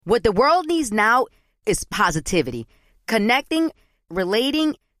What the world needs now is positivity. Connecting,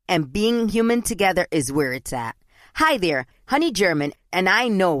 relating, and being human together is where it's at. Hi there, Honey German, and I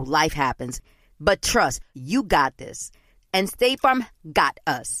know life happens, but trust, you got this. And State Farm got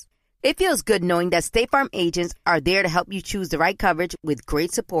us. It feels good knowing that State Farm agents are there to help you choose the right coverage with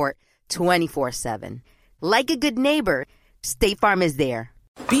great support 24/7. Like a good neighbor, State Farm is there.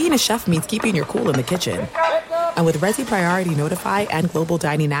 Being a chef means keeping your cool in the kitchen. And with Resi Priority Notify and Global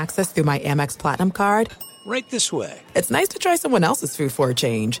Dining Access through my Amex Platinum card, right this way. It's nice to try someone else's food for a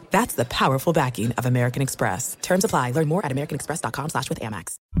change. That's the powerful backing of American Express. Terms apply. Learn more at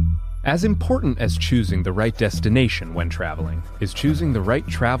americanexpress.com/withAmex. As important as choosing the right destination when traveling is choosing the right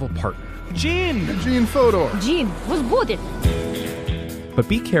travel partner. Gene Fodor. Gene, was good. But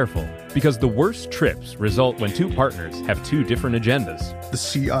be careful, because the worst trips result when two partners have two different agendas. The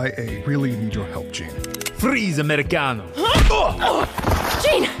CIA really need your help, Gene. Freeze, Americano.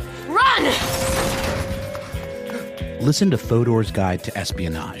 Gene, run! Listen to Fodor's Guide to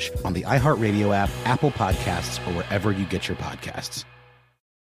Espionage on the iHeartRadio app, Apple Podcasts, or wherever you get your podcasts.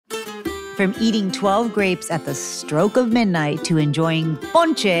 From eating 12 grapes at the stroke of midnight to enjoying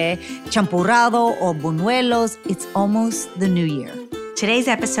ponche, champurrado, or buñuelos, it's almost the new year. Today's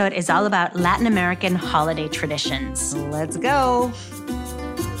episode is all about Latin American holiday traditions. Let's go.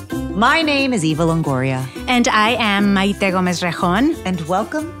 My name is Eva Longoria. And I am Maite Gomez Rejon. And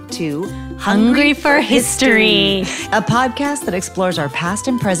welcome to Hungry for History, a podcast that explores our past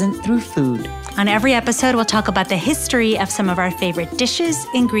and present through food. On every episode, we'll talk about the history of some of our favorite dishes,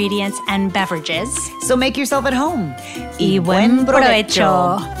 ingredients, and beverages. So make yourself at home. Y buen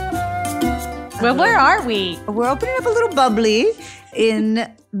provecho. Well, where are we? We're opening up a little bubbly in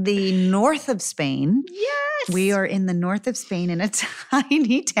the north of Spain. Yes. We are in the north of Spain in a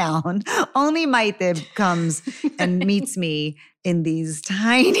tiny town. Only Maite comes and meets me in these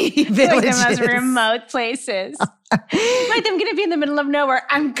tiny villages. Like the most remote places. Like I'm going to be in the middle of nowhere.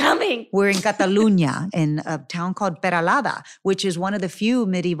 I'm coming. We're in Catalunya, in a town called Peralada, which is one of the few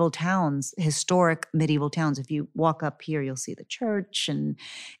medieval towns, historic medieval towns. If you walk up here, you'll see the church and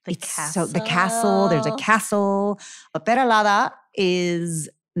the castle. So the castle. There's a castle. But Peralada is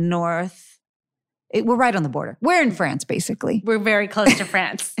north. We're right on the border. We're in France, basically. We're very close to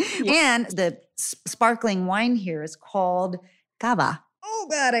France. And the sparkling wine here is called Cava. Oh,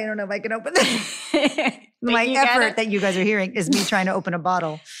 God, I don't know if I can open this. My effort that you guys are hearing is me trying to open a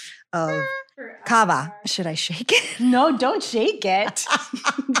bottle of Cava. Should I shake it? No, don't shake it.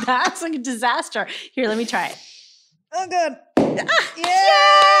 That's like a disaster. Here, let me try it. Oh, good.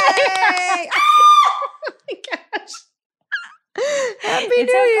 Yay! Oh, my gosh. Happy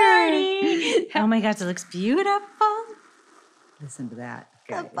New Year. Oh, my gosh, it looks beautiful. Listen to that.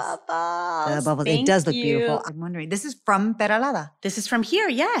 The bubbles. The bubbles. It does look beautiful. I'm wondering. This is from Peralada. This is from here,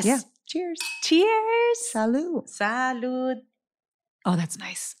 yes. Yeah. Cheers. Cheers. Salud. Salud. Oh, that's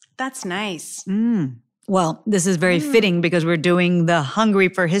nice. That's nice. Well, this is very fitting because we're doing the Hungry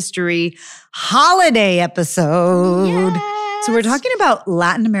for History holiday episode. Yes. So we're talking about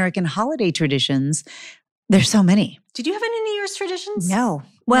Latin American holiday traditions. There's so many. Did you have any New Year's traditions? No.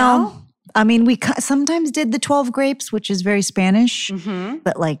 Well, I mean, we sometimes did the 12 grapes, which is very Spanish,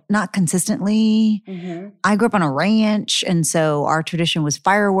 but like not consistently. I grew up on a ranch, and so our tradition was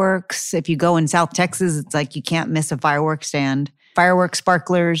fireworks. If you go in South Texas, it's like you can't miss a fireworks stand. Fireworks,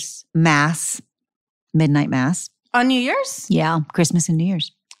 sparklers, mass, midnight mass. On New Year's? Yeah, Christmas and New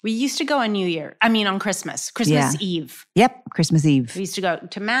Year's. We used to go on Christmas Eve. Yep, Christmas Eve. We used to go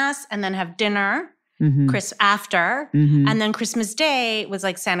to mass and then have dinner. After, and then Christmas Day was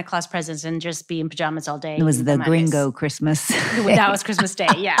like Santa Claus presents and just be in pajamas all day. It was the gringo Christmas. That was Christmas Day,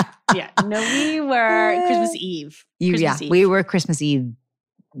 yeah. No, we were Christmas Eve. Eve. We were Christmas Eve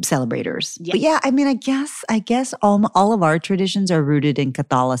celebrators. Yeah. But yeah, I mean, I guess all of our traditions are rooted in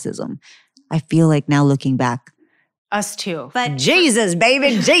Catholicism. I feel like now looking back. Us too. But Jesus,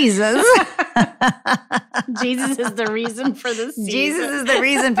 baby, Jesus. Jesus is the reason for this season. Jesus is the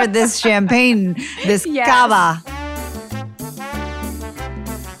reason for this champagne, this cava.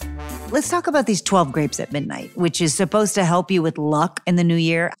 Let's talk about these 12 grapes at midnight, which is supposed to help you with luck in the new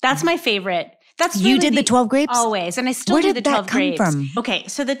year. That's my favorite. That's you did the 12 grapes? Always. And I still do the 12 grapes. Where did that come from? Okay,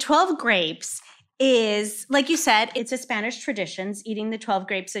 so the 12 grapes is, like you said, it's a Spanish tradition, eating the 12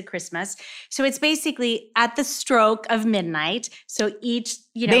 grapes at Christmas. So it's basically at the stroke of midnight. So each,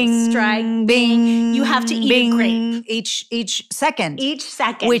 bing, strike, bing, you have to eat a grape. Each second. Each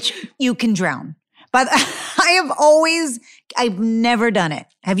second. Which you can drown. But I've never done it.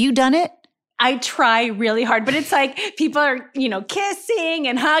 Have you done it? I try really hard, but it's like people are, kissing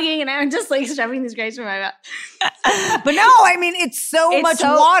and hugging, and I'm just like shoving these grapes in my mouth. But no, I mean, it's so much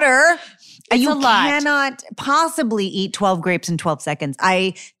water. You a lot. cannot possibly eat 12 grapes in 12 seconds.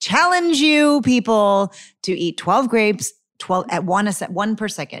 I challenge you, people, to eat 12 grapes. 12 at one per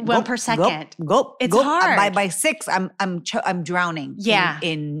second. One per second. Go. It's hard. By 6, I'm drowning.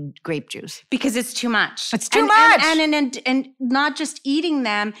 In grape juice because it's too much. It's too much. And not just eating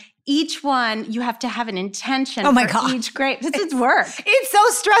them. Each one, you have to have an intention for each grape. It's work. It's so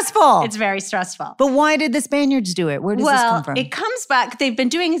stressful. It's very stressful. But why did the Spaniards do it? Where does this come from? It comes back. They've been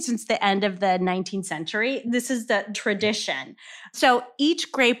doing it since the end of the 19th century. This is the tradition. So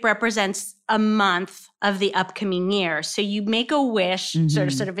each grape represents a month of the upcoming year. So you make a wish,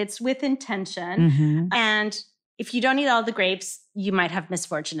 sort of it's with intention. And if you don't eat all the grapes, you might have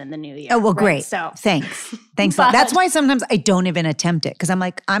misfortune in the new year. Oh, well, right? great. So thanks. That's why sometimes I don't even attempt it because I'm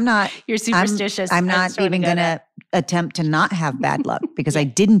like, I'm not. You're superstitious. I'm not even going to attempt to not have bad luck because I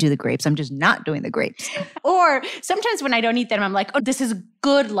didn't do the grapes. I'm just not doing the grapes. Or sometimes when I don't eat them, I'm like, oh, this is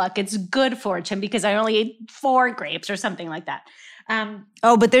good luck. It's good fortune because I only ate 4 grapes or something like that.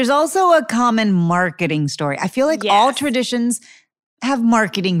 But there's also a common marketing story. I feel like all traditions have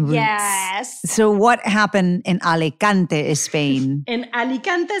marketing roots. Yes. So what happened in Alicante, Spain? In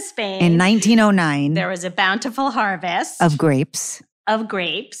Alicante, Spain. In 1909. There was a bountiful harvest. Of grapes.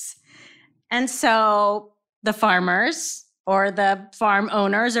 And so the farmers or the farm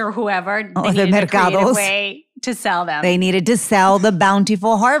owners or whoever, they needed to create a way to sell them. They needed to sell the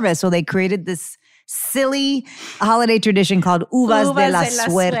bountiful harvest. So they created this silly holiday tradition called Uvas de la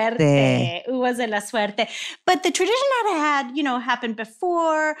Suerte. Uvas de la Suerte. But the tradition had happened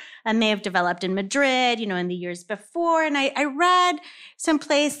before and may have developed in Madrid, in the years before. And I read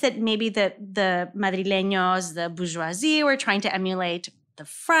someplace that maybe the Madrileños, the bourgeoisie, were trying to emulate the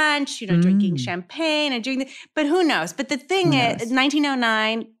French, drinking champagne and doing but who knows? But the thing is,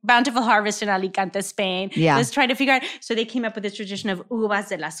 1909, bountiful harvest in Alicante, Spain. Yeah. Let's try to figure out. So they came up with this tradition of Uvas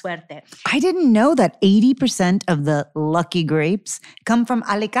de la Suerte. I didn't know that 80% of the lucky grapes come from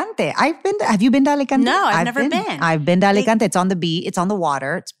Alicante. Have you been to Alicante? No, I've never been. I've been to Alicante. It's on the beach. It's on the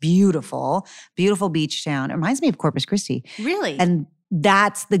water. It's beautiful. Beautiful beach town. It reminds me of Corpus Christi. Really? And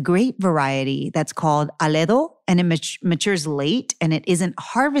that's the grape variety that's called Aledo, and it matures late, and it isn't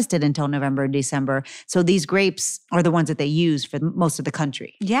harvested until November or December. So these grapes are the ones that they use for most of the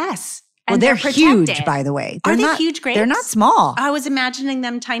country. Yes. Well, and they're huge, huge, by the way. Are they huge grapes? They're not small. I was imagining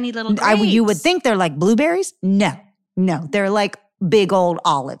them tiny little grapes. You would think they're like blueberries. No. They're like big old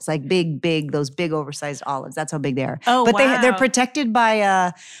olives, like big, those big oversized olives. That's how big they are. Oh, but wow. they're protected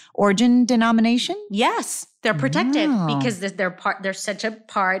by origin denomination? Yes. They're protected because they're such a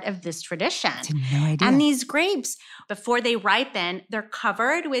part of this tradition. I had no idea. And these grapes, before they ripen, they're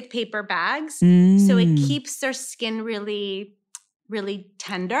covered with paper bags. So it keeps their skin really, really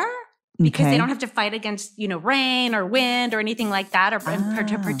tender because they don't have to fight against, rain or wind or anything like that or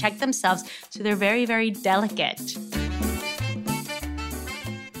to protect themselves. So they're very, very delicate.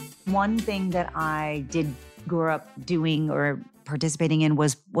 One thing that I did grow up doing or participating in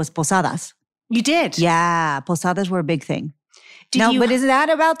was posadas. You did? Yeah, posadas were a big thing. But is that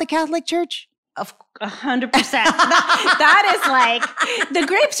about the Catholic Church? Of 100%. That is like, the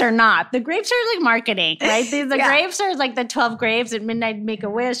grapes are not. The grapes are like marketing, right? The grapes are like the 12 grapes at midnight, make a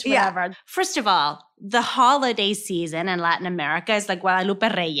wish, whatever. Yeah. First of all, the holiday season in Latin America is like Guadalupe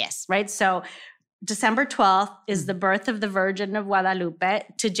Reyes, right? So December 12th is the birth of the Virgin of Guadalupe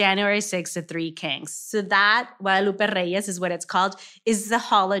to January 6th, the Three Kings. So that, Guadalupe Reyes is what it's called, is the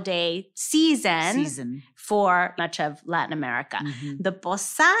holiday season. For much of Latin America. The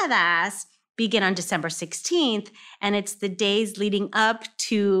posadas begin on December 16th, and it's the days leading up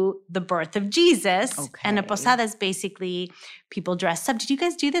to the birth of Jesus. Okay. And a posada is basically people dress up. Did you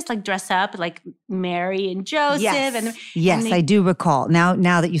guys do this? Like dress up like Mary and Joseph? Yes, yes, I do recall. Now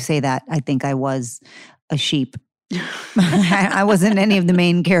that you say that, I think I was a sheep. I wasn't any of the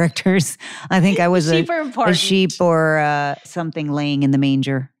main characters. I think I was a sheep or something laying in the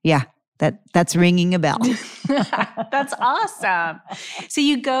manger. Yeah. That's ringing a bell. That's awesome. So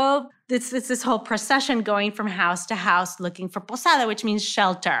you go, it's this whole procession going from house to house looking for posada, which means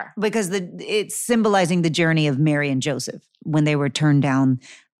shelter. Because it's symbolizing the journey of Mary and Joseph when they were turned down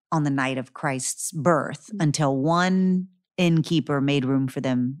on the night of Christ's birth until one innkeeper made room for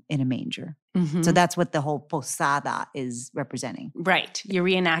them in a manger. So that's what the whole posada is representing. Right. You're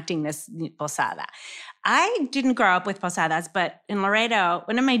reenacting this posada. I didn't grow up with posadas, but in Laredo,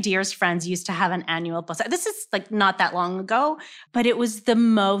 one of my dearest friends used to have an annual posada. This is like not that long ago, but it was the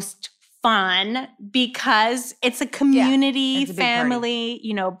most fun because it's a community, it's a big family,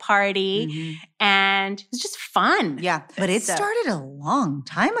 party. And it's just fun. Yeah, but it started a long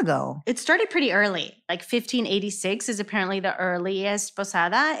time ago. It started pretty early. Like 1586 is apparently the earliest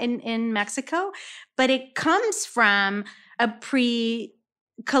posada in Mexico. But it comes from a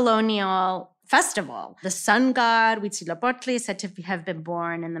pre-colonial festival. The sun god, Huitzilopochtli, is said to have been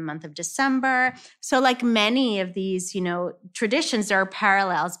born in the month of December. So like many of these, traditions, there are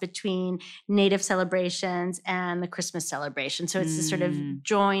parallels between native celebrations and the Christmas celebration. So it's the sort of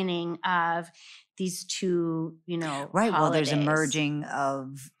joining of these two, Right. holidays. Well, there's a merging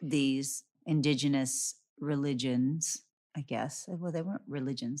of these indigenous religions, I guess. Well, they weren't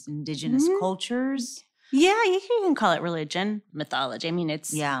religions, indigenous cultures. Yeah, you can call it religion, mythology. I mean,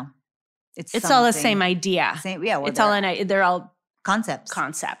 it's all the same idea. They're all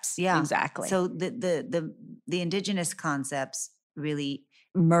concepts. Yeah, exactly. So the indigenous concepts really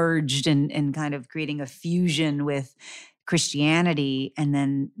merged and kind of creating a fusion with Christianity, and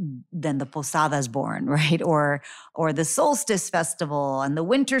then the Posada's born, right? Or the solstice festival, and the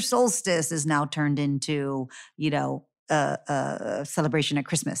winter solstice is now turned into, a celebration at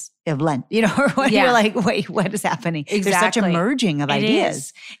Christmas of Lent, You're like, wait, what is happening? Exactly. There's such a merging of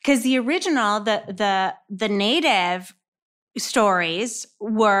ideas. Because the original, the native stories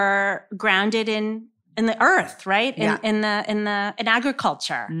were grounded in the earth, right? In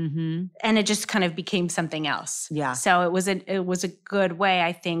agriculture. Mm-hmm. And it just kind of became something else. Yeah. So it was a good way,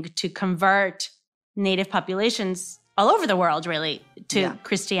 I think, to convert native populations all over the world, really, to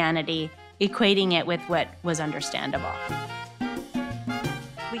Christianity, equating it with what was understandable.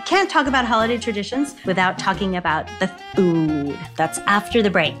 We can't talk about holiday traditions without talking about the food. That's after the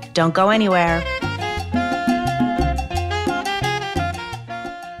break. Don't go anywhere.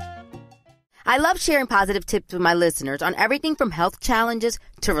 I love sharing positive tips with my listeners on everything from health challenges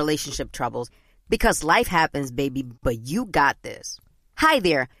to relationship troubles. Because life happens, baby, but you got this. Hi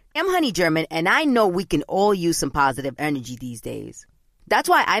there, I'm Honey German, and I know we can all use some positive energy these days. That's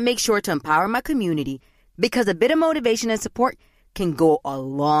why I make sure to empower my community, because a bit of motivation and support can go a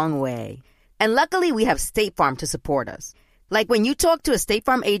long way. And luckily, we have State Farm to support us. Like when you talk to a State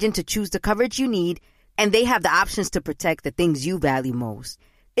Farm agent to choose the coverage you need, and they have the options to protect the things you value most.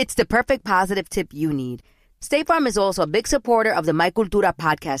 It's the perfect positive tip you need. State Farm is also a big supporter of the My Cultura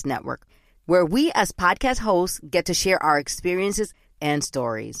podcast network, where we as podcast hosts get to share our experiences and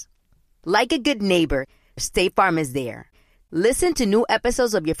stories. Like a good neighbor, State Farm is there. Listen to new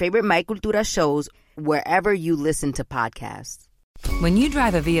episodes of your favorite My Cultura shows wherever you listen to podcasts. When you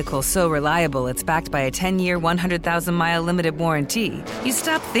drive a vehicle so reliable it's backed by a 10-year, 100,000-mile limited warranty, you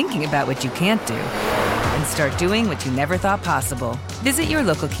stop thinking about what you can't do and start doing what you never thought possible. Visit your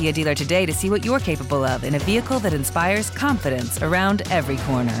local Kia dealer today to see what you're capable of in a vehicle that inspires confidence around every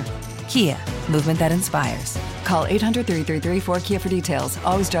corner. Kia, movement that inspires. Call 800-333-4KIA for details.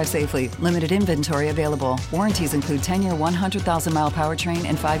 Always drive safely. Limited inventory available. Warranties include 10-year 100,000-mile powertrain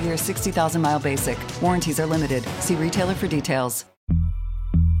and 5-year 60,000-mile basic. Warranties are limited. See retailer for details.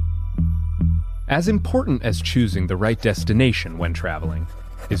 As important as choosing the right destination when traveling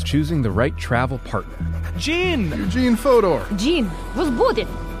is choosing the right travel partner. Eugene Fodor. Gene, возбудит.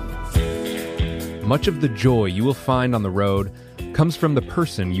 Much of the joy you will find on the road comes from the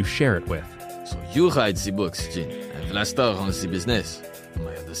person you share it with. So you write the books, Gene, and Vlastar runs the business.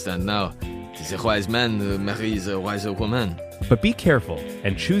 I understand now. It is a wise man marries a wiser woman. But be careful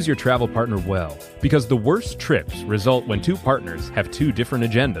and choose your travel partner well, because the worst trips result when two partners have two different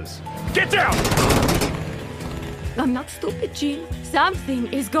agendas. Get down! I'm not stupid, Gene.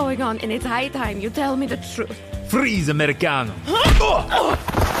 Something is going on, and it's high time you tell me the truth. Freeze, Americano!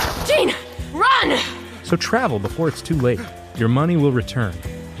 Gene, run! So travel before it's too late. Your money will return,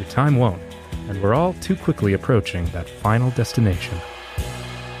 your time won't, and we're all too quickly approaching that final destination.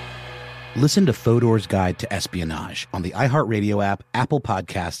 Listen to Fodor's Guide to Espionage on the iHeartRadio app, Apple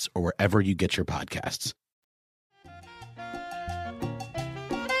Podcasts, or wherever you get your podcasts.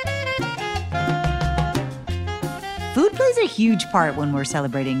 Food plays a huge part when we're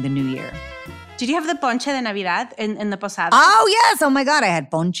celebrating the new year. Did you have the ponche de Navidad in the posada? Oh, yes. Oh, my God. I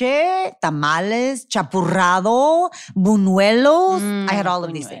had ponche, tamales, chapurrado, buñuelos. I had all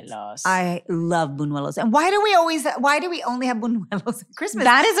of these things. I love buñuelos. And why do we only have buñuelos at Christmas?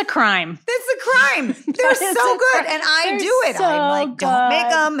 That is a crime. That's a crime. They're so good. And I do it. I'm like, don't make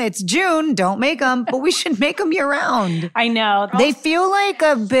them. It's June. Don't make them. But we should make them year round. I know. They feel like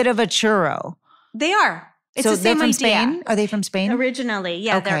a bit of a churro. They are. It's so the same they're from idea. Spain? Are they from Spain? Originally,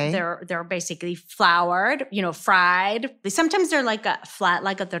 yeah. Okay. They're basically floured, fried. Sometimes they're like a flat,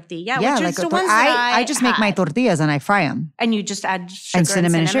 like a tortilla. Yeah, which like is the ones I just make my had. tortillas and I fry them. And you just add sugar And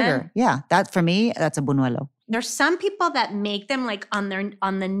cinnamon and sugar. Yeah, that for me, that's a buñuelo. There's some people that make them like on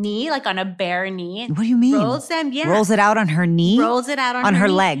the knee, like on a bare knee. What do you mean? Rolls them, yeah. Rolls it out on her knee? Rolls it out on her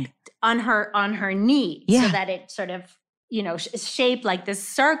knee. leg. On her knee. Yeah. So that it sort of, is shaped like this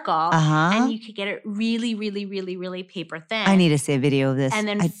circle. Uh-huh. And you could get it really, really, really, really paper thin. I need to see a video of this. And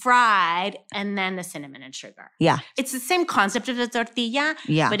then fried, and then the cinnamon and sugar. Yeah. It's the same concept of the tortilla,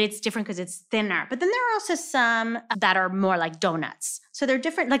 Yeah. but it's different because it's thinner. But then there are also some that are more like donuts. So they're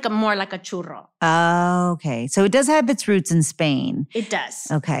different, more like a churro. Oh, okay. So it does have its roots in Spain. It does.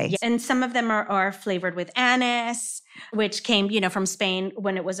 Okay. Yeah. And some of them are flavored with anise, which came, from Spain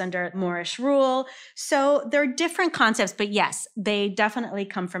when it was under Moorish rule. So they're different concepts, but yes, they definitely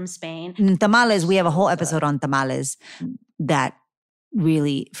come from Spain. Tamales, we have a whole episode on tamales that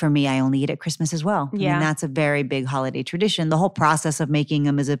really, for me, I only eat at Christmas as well. Yeah. I mean, that's a very big holiday tradition. The whole process of making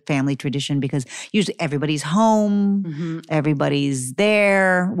them is a family tradition because usually everybody's home, everybody's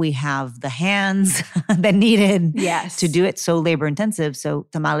there. We have the hands that needed to do it. So labor intensive. So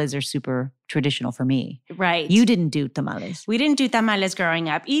tamales are super traditional for me. Right. You didn't do tamales. We didn't do tamales growing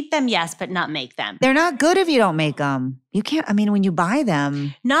up. Eat them, yes, but not make them. They're not good if you don't make them. You can't, when you buy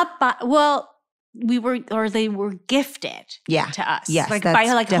them. They were gifted to us. Yes. By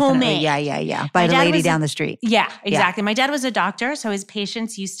definitely, homemade. Yeah. By the lady down the street. Yeah, exactly. My dad was a doctor, so his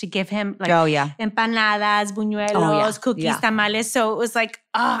patients used to give him empanadas, buñuelos, cookies, tamales. So it was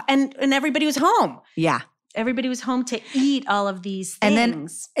and everybody was home. Yeah. Everybody was home to eat all of these things. And then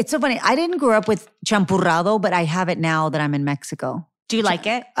it's so funny. I didn't grow up with champurrado, but I have it now that I'm in Mexico. Do you like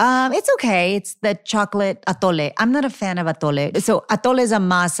it? It's okay. It's the chocolate atole. I'm not a fan of atole. So atole is a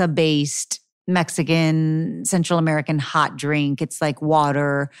masa-based Mexican, Central American hot drink. It's like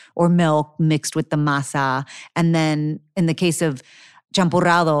water or milk mixed with the masa. And then in the case of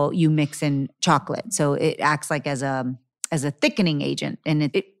champurrado, you mix in chocolate. So it acts like as a thickening agent, and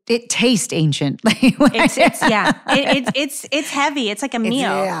it tastes ancient. It's heavy. It's like a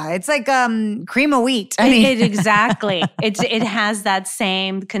meal. It's like cream of wheat. Exactly. It has that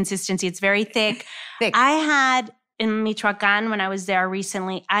same consistency. It's very thick. I had in Michoacan when I was there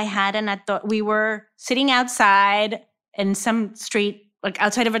recently. I had we were sitting outside in some street, like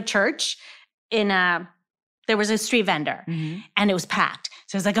outside of a church. There was a street vendor, and it was packed.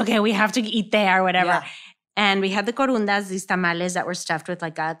 So I was like, okay, we have to eat there or whatever. Yeah. And we had the corundas, these tamales that were stuffed with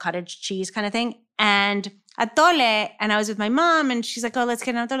like a cottage cheese kind of thing. And atole, and I was with my mom, and she's like, oh, let's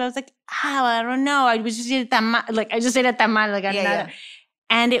get an atole. I was like, I don't know. I was just eating tamal. I just ate a tamal.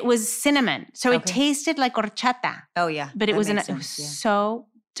 And it was cinnamon. So it tasted like horchata. Oh, yeah. But it was so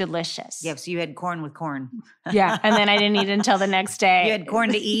delicious. Yeah, so you had corn with corn. Yeah, and then I didn't eat until the next day. You had corn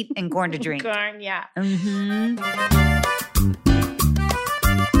to eat and corn to drink. Corn, yeah.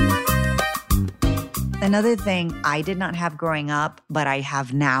 Another thing I did not have growing up, but I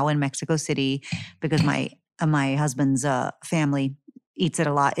have now in Mexico City because my husband's family eats it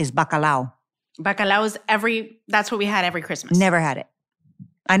a lot, is bacalao. Bacalao is that's what we had every Christmas. Never had it.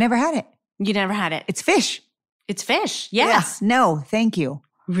 I never had it. You never had it? It's fish. It's fish, yes. Yeah. No, thank you.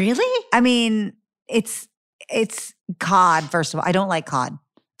 Really? It's cod, first of all. I don't like cod.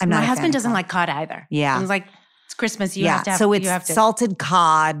 My husband doesn't like cod either. Yeah. I was like, it's Christmas. You have to have, so it's salted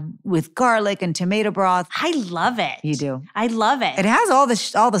cod with garlic and tomato broth. I love it. You do. I love it. It has all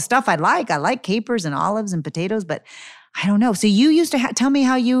the stuff I like. I like capers and olives and potatoes, but I don't know. So you used to tell me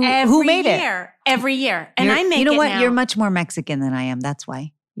how who made it every year, and I make it. You know what? Now. You're much more Mexican than I am. That's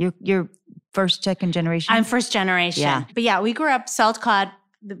why you're first, second generation. I'm first generation. Yeah. But yeah, we grew up salt cod.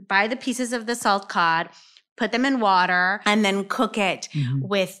 Buy the pieces of the salt cod, put them in water, and then cook it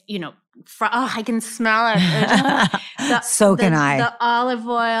with I can smell it. So can I. The olive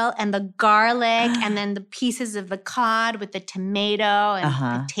oil and the garlic, and then the pieces of the cod with the tomato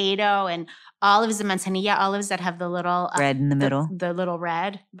and potato and olives, the manzanilla olives that have the little red in the middle. The little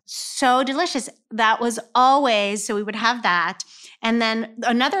red. So delicious. That was always, so we would have that. And then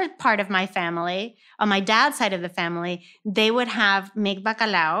another part of my family, on my dad's side of the family, they would make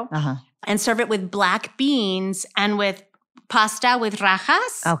bacalao and serve it with black beans and with pasta with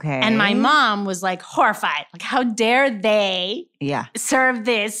rajas. Okay. And my mom was like horrified. Like, how dare they serve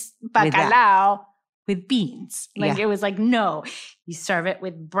this bacalao with beans? Like, it was like, no, you serve it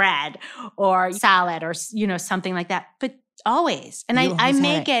with bread or salad or, something like that. But always. And I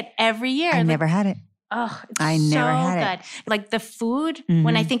make it every year. I never had it. Oh, it's I never so had good. it. Like the food,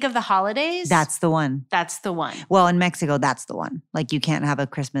 when I think of the holidays, That's the one. that's the one. Well, in Mexico, that's the one. Like, you can't have a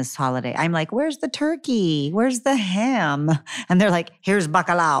Christmas holiday. I'm like, where's the turkey? Where's the ham? And they're like, here's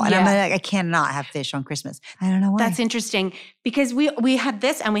bacalao. And I'm like, I cannot have fish on Christmas. I don't know why. That's interesting because we had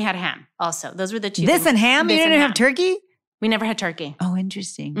this and we had ham also. Those were the two. This and ham? This You and didn't ham. have turkey? We never had turkey. Oh,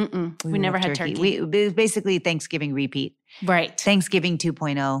 interesting. We never love had turkey. It was basically Thanksgiving repeat. Right. Thanksgiving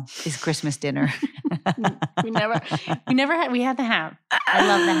 2.0 is Christmas dinner. we never had. We had the ham. I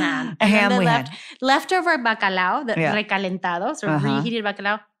love the ham. A ham we had. Leftover bacalao, the recalentados or Uh-huh. reheated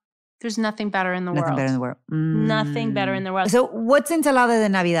bacalao. There's nothing better in the world. Nothing better in the world. Nothing better in the world. So, what's ensalada de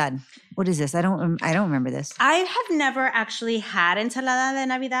Navidad? What is this? I don't remember this. I have never actually had ensalada de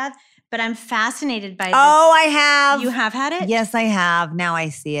Navidad, but I'm fascinated by this. Oh, I have. You have had it? Yes, I have. Now I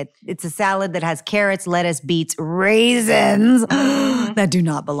see it. It's a salad that has carrots, lettuce, beets, raisins that do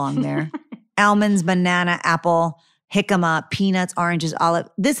not belong there. Almonds, banana, apple, jicama, peanuts, oranges, olive.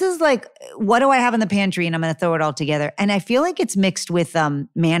 This is like, what do I have in the pantry? And I'm going to throw it all together. And I feel like it's mixed with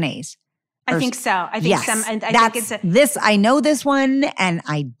mayonnaise. I think so. I think yes, some. I that's think it's this. I know this one, and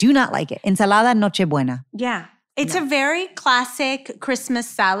I do not like it. Ensalada Nochebuena. Yeah. It's a very classic Christmas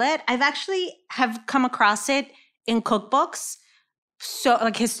salad. I've actually have come across it in cookbooks, so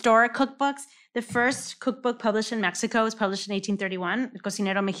like historic cookbooks. The first cookbook published in Mexico was published in 1831, El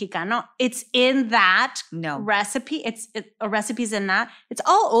Cocinero Mexicano. It's in that recipe. Recipes in that. It's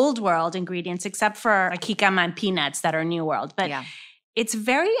all old world ingredients except for like jicama and peanuts that are new world. But it's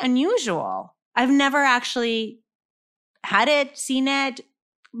very unusual. I've never actually had it, seen it,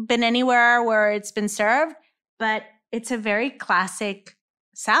 been anywhere where it's been served. But it's a very classic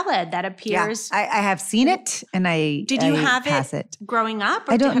salad that appears. Yeah, I have seen it, and Did you have pass it growing up?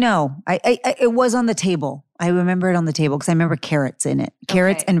 Or I don't know. It was on the table. I remember it on the table because I remember carrots in it.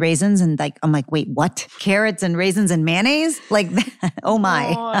 Carrots and raisins, and like I'm like, wait, what? Carrots and raisins and mayonnaise? Like, oh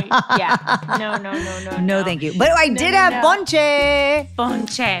my. No. No, thank you. But I did have ponche.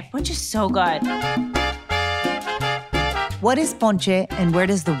 Ponche is so good. What is ponche and where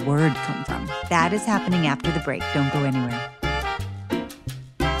does the word come from? That is happening after the break. Don't go anywhere.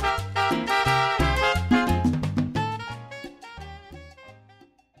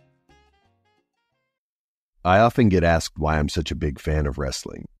 I often get asked why I'm such a big fan of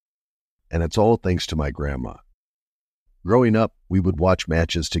wrestling, and it's all thanks to my grandma. Growing up, we would watch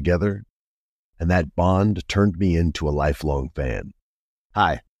matches together, and that bond turned me into a lifelong fan.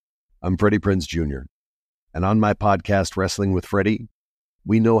 Hi, I'm Freddie Prinze Jr., and on my podcast, Wrestling with Freddie,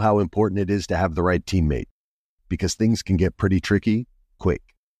 we know how important it is to have the right teammate, because things can get pretty tricky quick.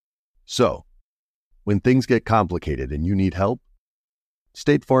 So, when things get complicated and you need help,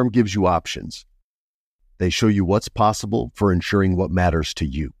 State Farm gives you options. They show you what's possible for ensuring what matters to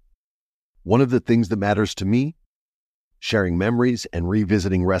you. One of the things that matters to me, sharing memories and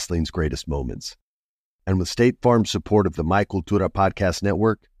revisiting wrestling's greatest moments. And with State Farm's support of the My Cultura Podcast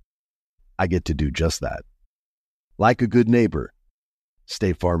Network, I get to do just that. Like a good neighbor,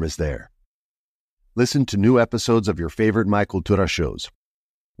 State Farm is there. Listen to new episodes of your favorite My Cultura shows,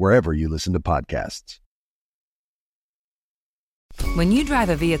 wherever you listen to podcasts. When you drive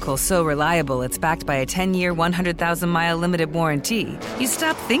a vehicle so reliable it's backed by a 10-year, 100,000-mile limited warranty, you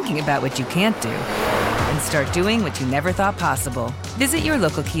stop thinking about what you can't do and start doing what you never thought possible. Visit your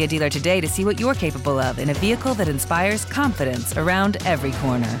local Kia dealer today to see what you're capable of in a vehicle that inspires confidence around every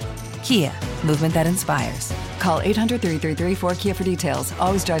corner. Kia, movement that inspires. Call 800-333-4KIA for details.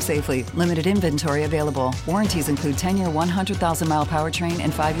 Always drive safely. Limited inventory available. Warranties include 10-year 100,000-mile powertrain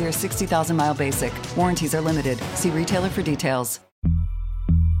and 5-year 60,000-mile basic. Warranties are limited. See retailer for details.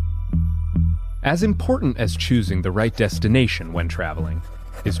 As important as choosing the right destination when traveling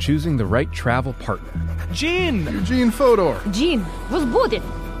is choosing the right travel partner. Eugene Fodor. Gene, возбудит.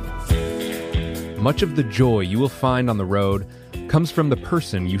 Much of the joy you will find on the road comes from the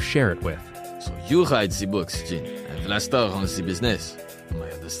person you share it with. So you write the books, Gene, and Vlastar runs the business. I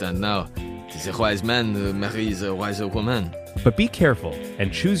understand now. The wise man marries a wiser woman. But be careful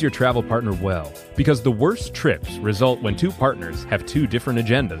and choose your travel partner well, because the worst trips result when two partners have two different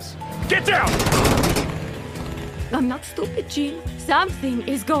agendas. Get down! I'm not stupid, Gene. Something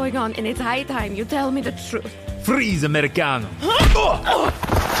is going on, and it's high time you tell me the truth. Freeze, Americano!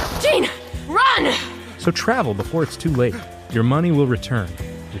 Gene, run! So travel before it's too late. Your money will return,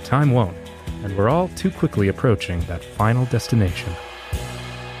 your time won't, and we're all too quickly approaching that final destination.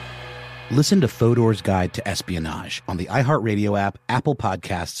 Listen to Fodor's Guide to Espionage on the iHeartRadio app, Apple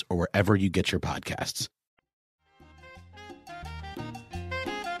Podcasts, or wherever you get your podcasts.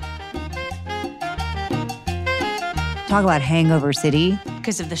 Talk about hangover city.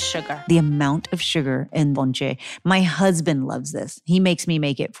 Because of the sugar. The amount of sugar in ponche. My husband loves this. He makes me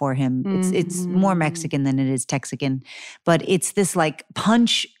make it for him. It's more Mexican than it is Texican. But it's this like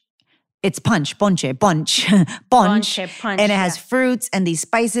punch. It's ponche. And it has fruits and these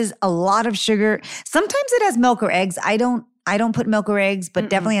spices, a lot of sugar. Sometimes it has milk or eggs. I don't put milk or eggs, but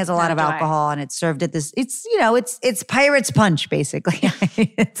definitely has a lot of alcohol, and it's served at this. It's it's pirate's punch basically.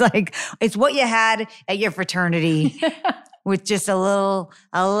 it's what you had at your fraternity with just a little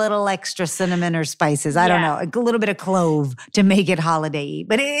extra cinnamon or spices. I don't know, a little bit of clove to make it holiday-y.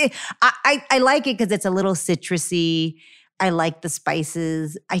 But I like it because it's a little citrusy. I like the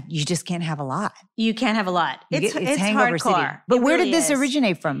spices. You just can't have a lot. You can't have a lot. It's hangover hardcore. city. But where really did this is.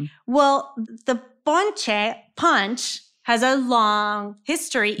 originate from? Well, the punch has a long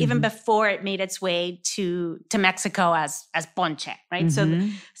history, even before it made its way to Mexico as ponche, right?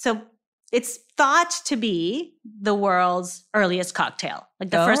 So it's thought to be the world's earliest cocktail. Like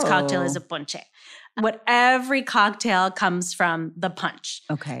the first cocktail is a ponche. What every cocktail comes from the punch.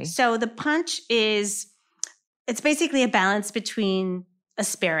 Okay. So the punch it's basically a balance between a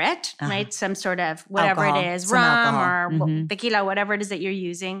spirit, right? Some sort of whatever alcohol. it is, Some rum alcohol. or tequila, whatever it is that you're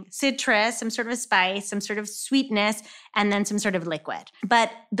using, citrus, some sort of spice, some sort of sweetness, and then some sort of liquid.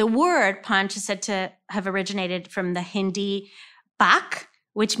 But the word punch is said to have originated from the Hindi pak,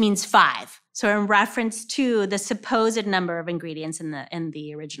 which means 5. So in reference to the supposed number of ingredients in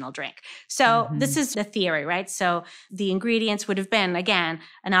the original drink. So this is the theory, right? So the ingredients would have been, again,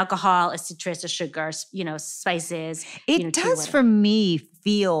 an alcohol, a citrus, a sugar, spices. It does for me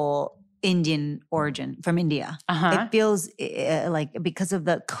feel Indian origin, from India. It feels like because of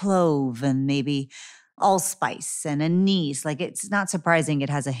the clove and maybe allspice and anise. Like it's not surprising it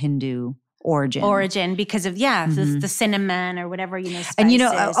has a Hindu origin because of the cinnamon or whatever spices. And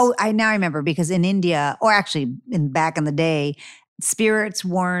I now remember, because in India, or actually back in the day, spirits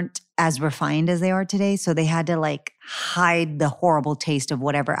weren't as refined as they are today, so they had to like hide the horrible taste of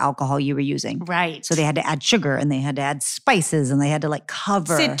whatever alcohol you were using. Right. So they had to add sugar and they had to add spices and they had to like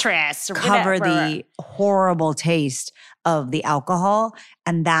cover citrus or cover whatever. the horrible taste of the alcohol,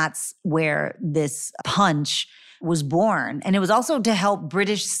 and that's where this punch was born. And it was also to help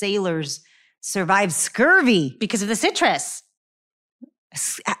British sailors survive scurvy because of the citrus.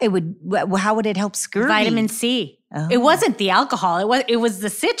 How would it help scurvy? Vitamin C. Oh. It wasn't the alcohol. It was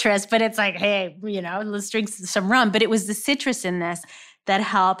the citrus, but it's like, hey, let's drink some rum. But it was the citrus in this that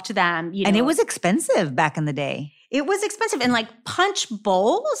helped them. And it was expensive back in the day. It was expensive. And like punch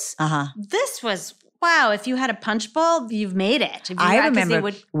bowls, this was, wow, if you had a punch bowl, you've made it. I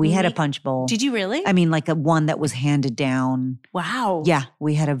remember we had a punch bowl. Did you really? I mean, like one that was handed down. Wow. Yeah,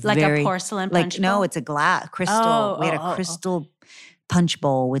 we had a a porcelain punch bowl? No, it's a glass crystal. We had a crystal punch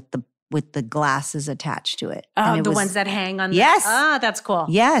bowl with the glasses attached to it. Oh, ones that hang on. Yes. That's cool.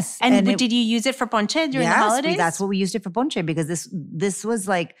 Yes. And did you use it for ponche during the holidays? Yes, that's what we used it for ponche, because this was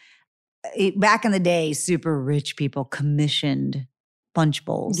like, back in the day, super rich people commissioned punch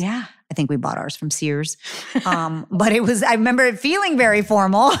bowls. Yeah. I think we bought ours from Sears. But I remember it feeling very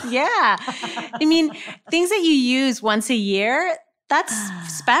formal. Yeah. I mean, things that you use once a year, that's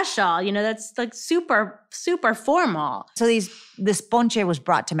special. That's like super, super formal. So this ponche was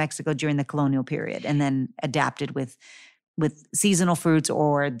brought to Mexico during the colonial period and then adapted with seasonal fruits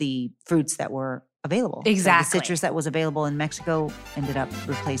or the fruits that were available. Exactly. So the citrus that was available in Mexico ended up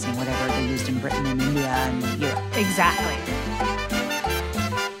replacing whatever they used in Britain and India and Europe. Exactly.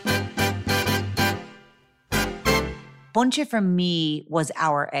 Ponche for me was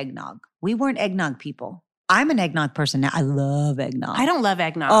our eggnog. We weren't eggnog people. I'm an eggnog person now. I love eggnog. I don't love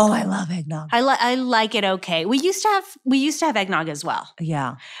eggnog. Oh, I love eggnog. I like it okay. We used to have eggnog as well.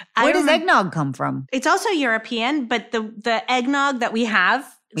 Yeah. Where does eggnog come from? It's also European, but the eggnog that we have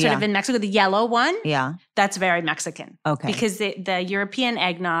sort of in Mexico, the yellow one, that's very Mexican. Okay. Because the European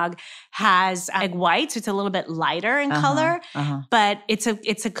eggnog has egg white, so it's a little bit lighter in color, but it's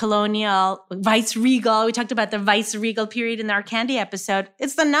a colonial vice-regal. We talked about the vice-regal period in our candy episode.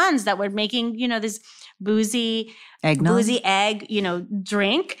 It's the nuns that were making, this boozy egg,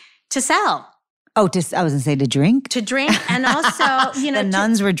 drink to sell. Oh, I was going to say to drink? To drink. And also, the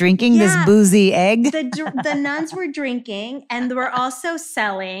nuns were drinking this boozy egg? The nuns were drinking, and they were also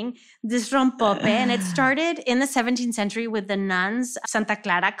selling this rompope. And it started in the 17th century with the nuns of Santa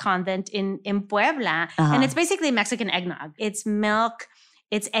Clara Convent in Puebla. And it's basically Mexican eggnog. It's milk,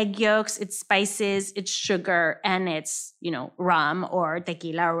 it's egg yolks, it's spices, it's sugar, and it's, rum or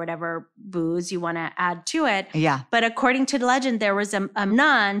tequila or whatever booze you want to add to it. Yeah. But according to the legend, there was a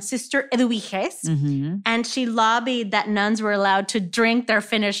nun, Sister Eduviges, and she lobbied that nuns were allowed to drink their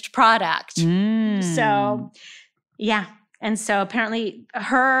finished product. So, yeah. And so apparently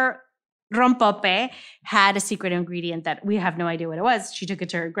her rompope had a secret ingredient that we have no idea what it was. She took it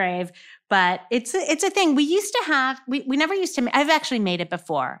to her grave, but it's a thing. We used to have, we never used to, I've actually made it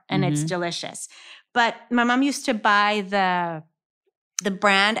before and it's delicious. But my mom used to buy the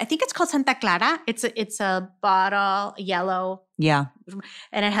brand, I think it's called Santa Clara. It's a bottle, yellow. Yeah.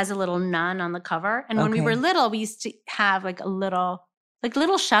 And it has a little nun on the cover. And when we were little, we used to have like little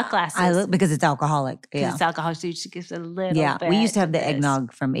shot glasses. Because it's alcoholic. Yeah. It's alcoholic, so you just give a little bit. We used to have the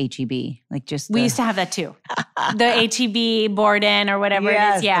eggnog from HEB. We used to have that too. The HEB Borden or whatever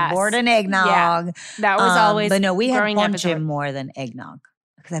it is. Yeah. The Borden eggnog. Yeah. That was always But no, we had ponche more than eggnog.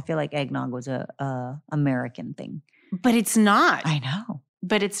 Because I feel like eggnog was a American thing. But it's not. I know.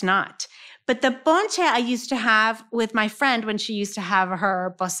 But it's not. But the ponche I used to have with my friend when she used to have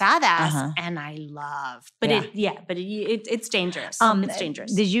her posadas, and I love. But it's dangerous. It's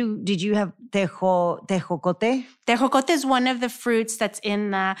dangerous. Did you have tejocote? Tejocote is one of the fruits that's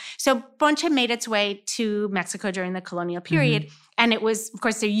in the. So ponche made its way to Mexico during the colonial period. And it was, of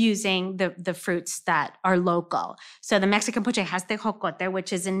course, they're using the fruits that are local. So the Mexican ponche has tejocote,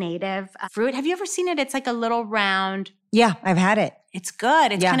 which is a native fruit. Have you ever seen it? It's like a little round. Yeah, I've had it. It's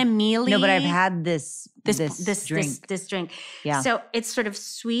good. It's kind of mealy. No, but I've had this drink. This drink. Yeah. So it's sort of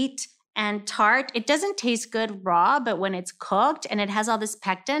sweet and tart. It doesn't taste good raw, but when it's cooked and it has all this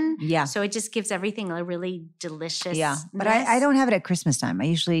pectin, so it just gives everything a really delicious. Yeah, but I don't have it at Christmas time. I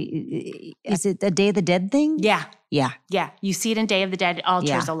usually, is it a Day of the Dead thing? Yeah. Yeah. Yeah. You see it in Day of the Dead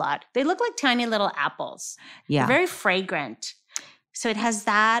altars a lot. They look like tiny little apples. Yeah. They're very fragrant. So it has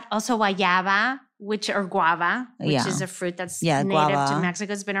that. Also guayaba, guava, which is a fruit that's native to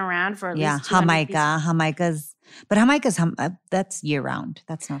Mexico. It's been around for at least 200 Jamaica's. But Jamaica's, that's year round.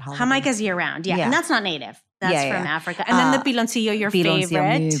 That's not holiday. Jamaica's year round, and that's not native. That's from Africa. And then the piloncillo, your favorite.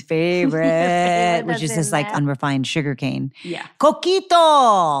 My favorite, which is just like unrefined sugar cane. Yeah.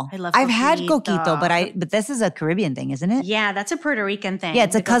 Coquito. I love I've had coquito, but this is a Caribbean thing, isn't it? Yeah, that's a Puerto Rican thing. Yeah,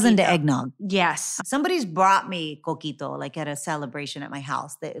 it's a cousin to eggnog. Yes. Somebody's brought me coquito, like at a celebration at my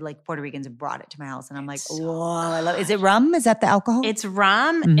house. Like Puerto Ricans have brought it to my house. And I'm like, whoa, I love it. Is it rum? Is that the alcohol? It's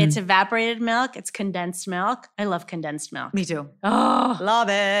rum. It's evaporated milk. It's condensed milk. I love condensed milk. Me too. Oh, love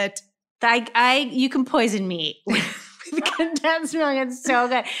it. You can poison me with condensed milk. It's so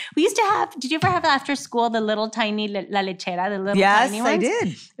good. We used to have, did you ever have after school the little tiny La Lechera, the little tiny ones? Yes, I did.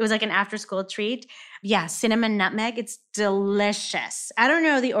 It was like an after school treat. Yeah, cinnamon nutmeg. It's delicious. I don't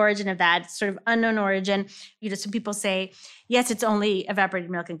know the origin of that. It's sort of unknown origin. Some people say, yes, it's only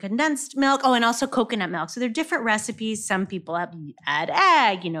evaporated milk and condensed milk. Oh, and also coconut milk. So they're different recipes. Some people add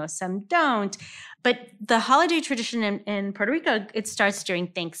egg, some don't. But the holiday tradition in Puerto Rico, it starts during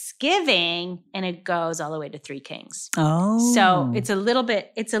Thanksgiving and it goes all the way to Three Kings. Oh. So it's a little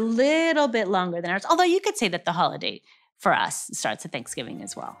bit longer than ours. Although you could say that the holiday for us starts at Thanksgiving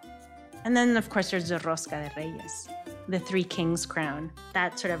as well. And then, of course, there's the Rosca de Reyes, the Three Kings crown.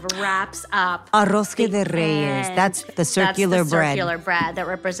 That sort of wraps up. A Rosca de Reyes. That's the circular bread. Circular bread that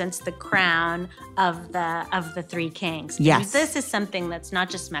represents the crown of the Three Kings. Yes. And this is something that's not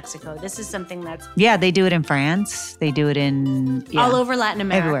just Mexico. This is something that's... Yeah, they do it in France. They do it in... all over Latin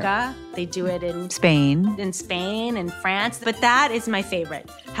America. Everywhere. They do it in... Spain. In Spain and France. But that is my favorite.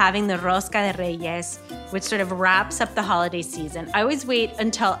 Having the Rosca de Reyes, which sort of wraps up the holiday season. I always wait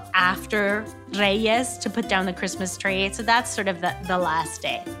until after Reyes to put down the Christmas tree. So that's sort of the last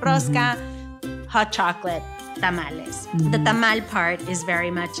day. Rosca, hot chocolate, tamales. The tamal part is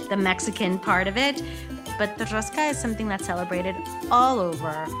very much the Mexican part of it, but the rosca is something that's celebrated all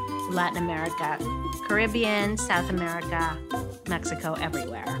over Latin America, Caribbean, South America, Mexico,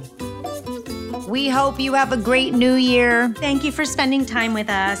 everywhere. We hope you have a great new year. Thank you for spending time with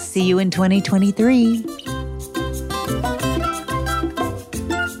us. See you in 2023.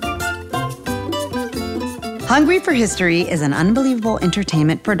 Hungry for History is an unbelievable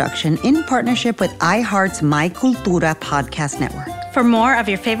entertainment production in partnership with iHeart's My Cultura podcast network. For more of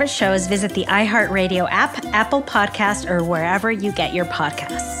your favorite shows, visit the iHeartRadio app, Apple Podcast, or wherever you get your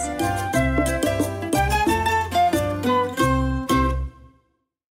podcasts.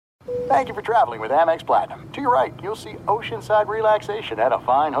 Thank you for traveling with Amex Platinum. To your right, you'll see oceanside relaxation at a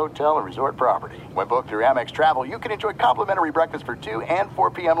fine hotel and resort property. When booked through Amex Travel, you can enjoy complimentary breakfast for 2 and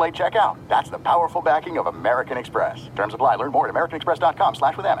 4 p.m. late checkout. That's the powerful backing of American Express. Terms apply. Learn more at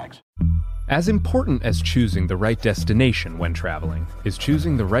americanexpress.com/withAmex. As important as choosing the right destination when traveling is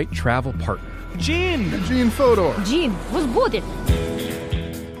choosing the right travel partner. Gene Fodor. Gene, was good.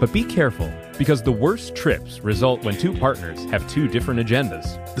 But be careful, because the worst trips result when two partners have two different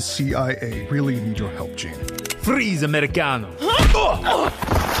agendas. The CIA really need your help, Gene. Freeze, Americano.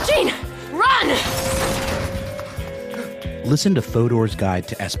 Gene, run! Listen to Fodor's Guide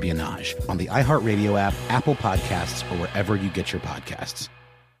to Espionage on the iHeartRadio app, Apple Podcasts, or wherever you get your podcasts.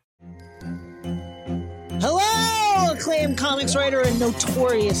 Hello, acclaimed comics writer and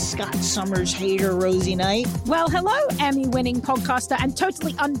notorious Scott Summers hater, Rosie Knight. Well, hello, Emmy-winning podcaster and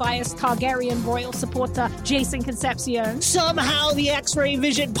totally unbiased Targaryen royal supporter, Jason Concepcion. Somehow the X-Ray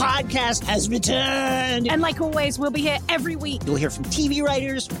Vision podcast has returned. And like always, we'll be here every week. You'll hear from TV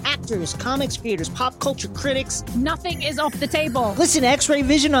writers, actors, comics creators, pop culture critics. Nothing is off the table. Listen to X-Ray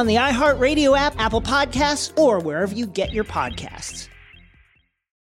Vision on the iHeartRadio app, Apple Podcasts, or wherever you get your podcasts.